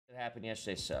What happened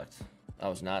yesterday sucked. I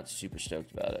was not super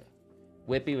stoked about it.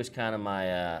 Whippy was kind of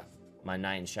my my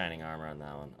knight in shining armor on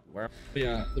that one.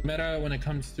 Yeah, the meta when it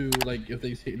comes to like if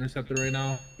they say interceptor right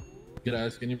now, you gotta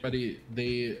ask anybody.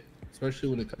 They, especially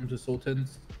when it comes to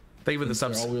Sultans, they with the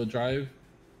subs all-wheel drive,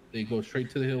 they go straight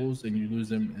to the hills and you lose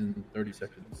them in 30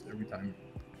 seconds every time.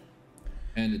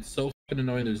 And it's so fucking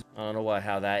annoying. I don't know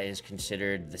how that is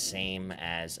considered the same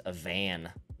as a van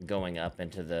going up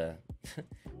into the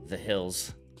the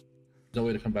hills. No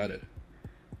way to combat it.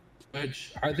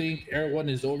 Which I think Air 1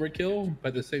 is overkill, but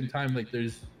at the same time, like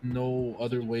there's no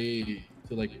other way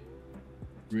to like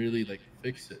really like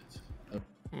fix it.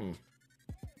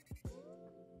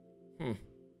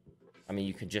 I mean,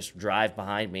 you could just drive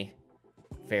behind me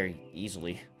very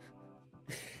easily.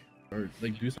 Or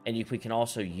like do something. And we can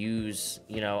also use,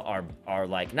 you know, our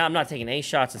like, no, I'm not taking any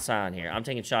shots at Silent here. I'm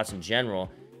taking shots in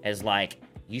general as like,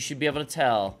 you should be able to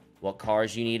tell what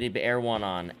cars you need Air 1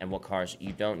 on and what cars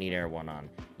you don't need Air 1 on.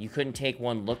 You couldn't take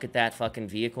one look at that fucking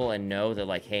vehicle and know that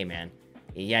like, hey man,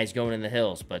 yeah, he's going in the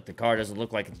hills, but the car doesn't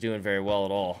look like it's doing very well at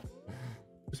all.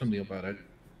 Something about it.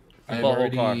 I've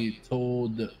already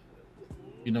told,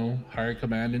 you know, higher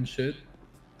command and shit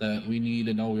that we need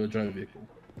an all-wheel drive vehicle.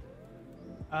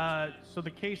 So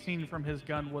the casing from his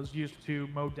gun was used to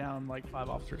mow down like 5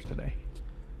 officers today.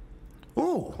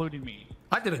 Ooh, including me.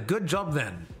 I did a good job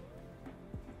then.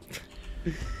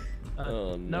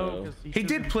 Oh no. He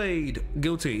did plead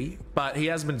guilty, but he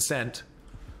has been sent.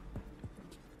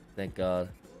 Thank God.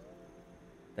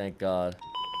 Thank God.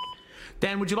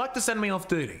 Dan, would you like to send me off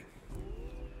duty?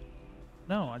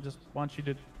 No, I just want you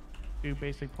to do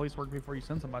basic police work before you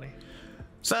send somebody.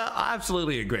 So I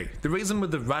absolutely agree. The reason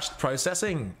with the rushed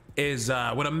processing is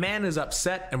when a man is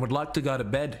upset and would like to go to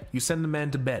bed, you send the man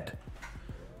to bed.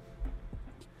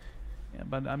 Yeah,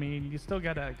 but I mean, you still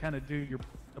gotta kind of do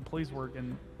the police work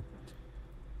and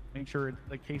make sure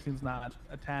the casing's not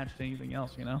attached to anything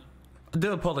else, you know? I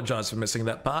do apologize for missing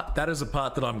that part. That is a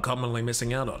part that I'm commonly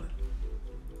missing out on.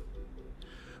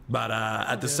 But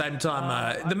at the same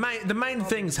time, the main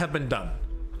things have been done.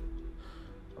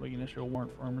 We can issue a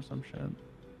warrant for him or some shit.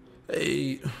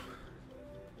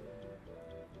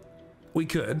 We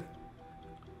could.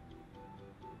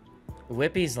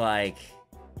 Whippy's like,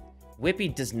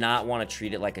 Whippy does not want to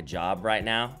treat it like a job right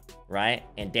now, right?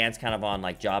 And Dan's kind of on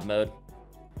like job mode.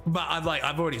 But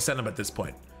I've already sent him at this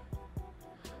point.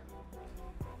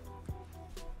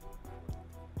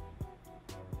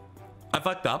 I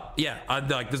fucked up. Yeah,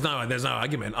 there's no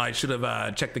argument. I should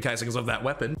have checked the casings of that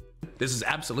weapon. This is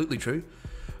absolutely true.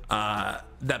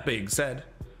 That being said,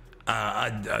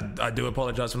 I do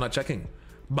apologize for not checking.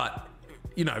 But,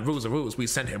 you know, rules are rules. We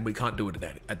sent him. We can't do it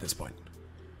at this point.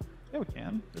 Yeah, we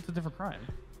can. It's a different crime.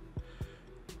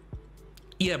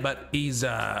 Yeah, but he's,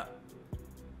 how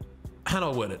do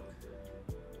I word it?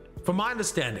 From my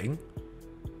understanding,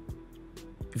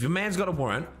 if your man's got a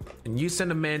warrant and you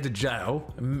send a man to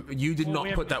jail, you did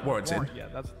not put that warrant in.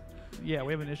 Yeah,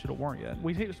 we haven't issued a warrant yet.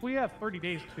 We have 30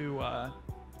 days to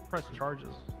press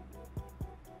charges.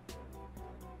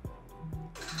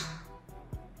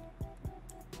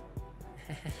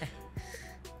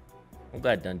 I'm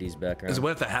glad Dundee's back around. Is it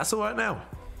worth the hassle right now?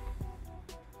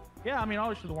 Yeah, I mean,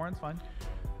 I'll issue the warrant's fine.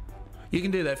 You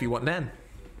can do that if you want, Dan.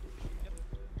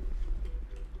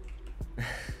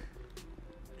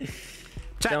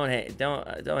 Don't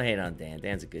hate on Dan.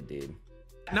 Dan's a good dude.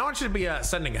 No one should be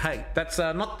sending hate. That's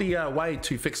not the way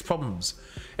to fix problems.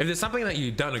 If there's something that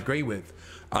you don't agree with,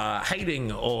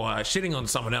 hating or shitting on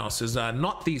someone else is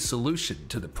not the solution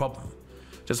to the problem.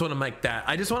 Just want to make that.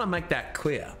 I just want to make that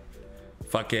clear.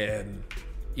 Fucking,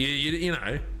 you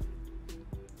know.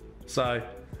 So,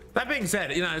 that being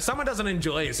said, you know, if someone doesn't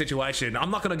enjoy a situation, I'm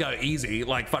not gonna go easy.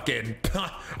 Like fucking,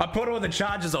 I put all the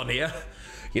charges on here.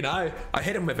 You know, I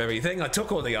hit him with everything. I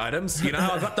took all the items. You know,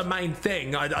 I got the main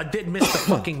thing. I did miss the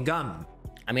fucking gun.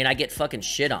 I mean, I get fucking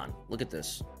shit on. Look at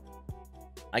this.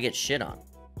 I get shit on.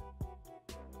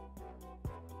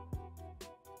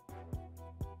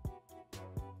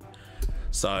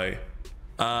 So,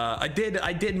 I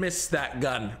did miss that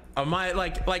gun.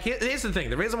 Here's the thing.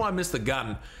 The reason why I missed the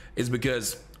gun is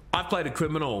because I've played a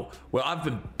criminal where I've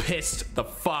been pissed the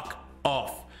fuck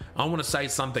off. I want to say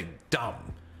something dumb.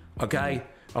 Okay?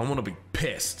 I want to be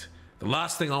pissed. The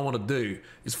last thing I want to do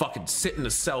is fucking sit in a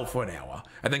cell for an hour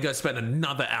and then go spend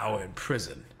another hour in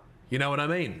prison. You know what I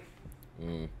mean?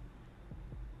 And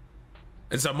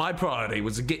so my priority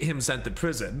was to get him sent to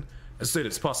prison as soon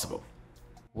as possible.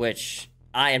 Which,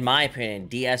 in my opinion,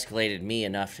 de-escalated me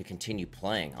enough to continue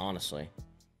playing, honestly.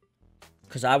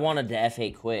 Because I wanted to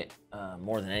F8 quit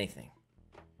more than anything.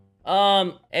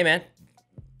 Hey man.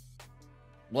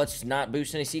 let's not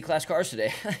boost any C-class cars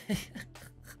today.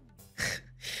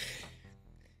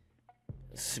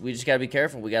 We just gotta be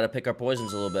careful. We gotta pick our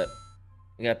poisons a little bit.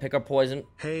 We gotta pick our poison.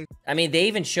 Hey. I mean, they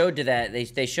even showed to that.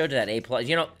 They showed to that A+.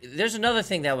 You know, there's another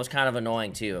thing that was kind of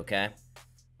annoying too. Okay,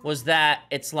 was that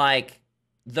it's like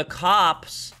the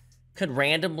cops could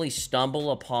randomly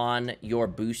stumble upon your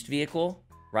boost vehicle,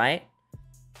 right?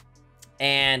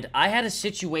 And I had a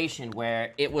situation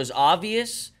where it was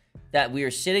obvious that we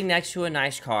were sitting next to a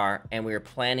nice car and we were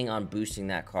planning on boosting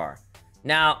that car.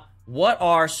 Now, what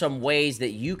are some ways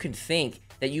that you can think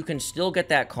that you can still get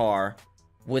that car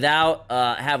without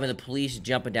having the police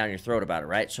jumping down your throat about it,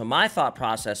 right? So my thought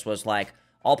process was like,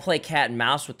 I'll play cat and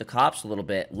mouse with the cops a little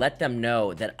bit, let them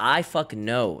know that I fucking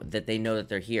know that they know that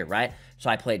they're here, right? So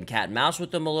I played cat and mouse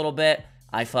with them a little bit.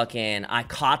 I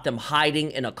caught them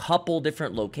hiding in a couple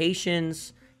different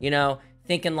locations, you know,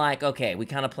 thinking like, okay, we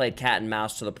kind of played cat and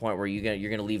mouse to the point where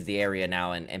you're gonna leave the area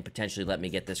now and potentially let me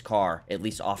get this car at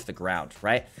least off the ground,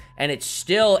 right? And it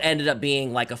still ended up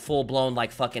being like a full-blown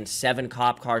like fucking 7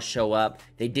 cop cars show up.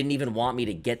 They didn't even want me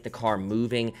to get the car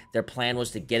moving. Their plan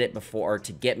was to get it before, or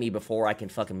to get me before I can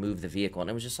fucking move the vehicle. And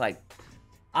it was just like,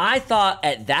 I thought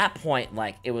at that point,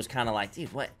 like, it was kind of like,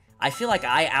 dude, what? I feel like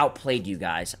I outplayed you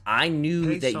guys. I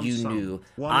knew that you knew.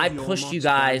 I pushed you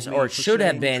guys, or should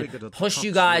have been, pushed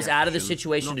you guys out of the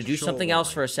situation to do something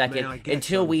else for a second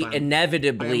until we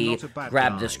inevitably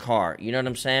grabbed this car. You know what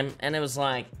I'm saying? And it was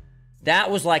like, that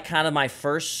was like kind of my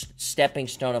first stepping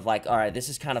stone of like, all right, this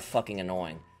is kind of fucking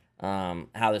annoying,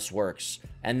 how this works.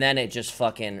 And then it just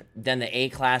fucking, then the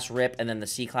A-class rip and then the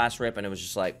C-class rip, and it was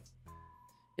just like,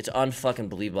 it's unfucking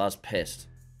believable. I was pissed.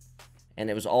 And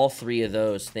it was all 3 of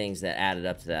those things that added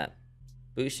up to that.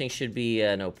 Boosting should be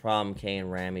no problem. K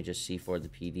and Rammy just C4'd the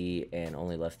PD and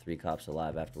only left 3 cops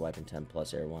alive after wiping 10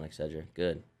 plus Air 1, etc.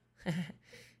 Good.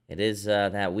 It is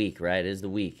that week, right? It is the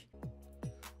week.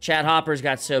 Chat hoppers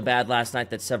got so bad last night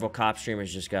that several cop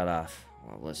streamers just got off.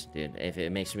 Well, listen, dude, if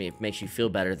it makes you feel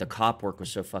better, the cop work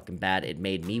was so fucking bad, it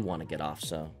made me want to get off,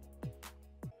 so.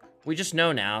 We just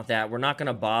know now that we're not going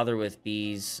to bother with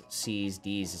B's, C's,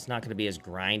 D's. It's not going to be as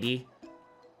grindy.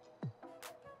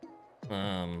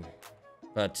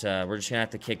 But we're just gonna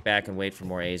have to kick back and wait for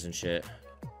more A's and shit.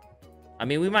 I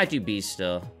mean, we might do B's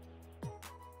still.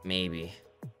 Maybe.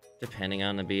 Depending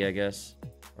on the B, I guess.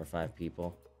 Or 5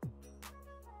 people.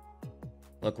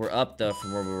 Look, we're up, though,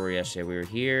 from where we were yesterday. We were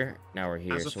here, now we're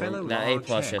here. So that A+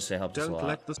 yesterday helped us a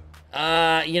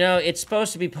lot. You know, it's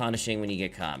supposed to be punishing when you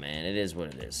get caught, man. It is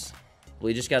what it is.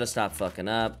 We just gotta stop fucking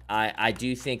up. I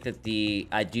do think that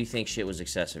I do think shit was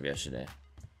excessive yesterday.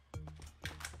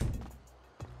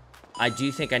 I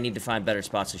do think I need to find better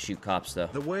spots to shoot cops, though.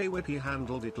 The way Whippy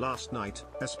handled it last night,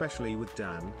 especially with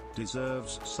Dan,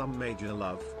 deserves some major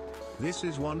love. This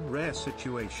is one rare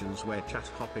situations where chat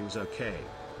hopping's okay.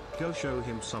 Go show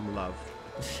him some love.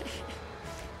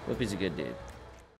 Whippy's a good dude.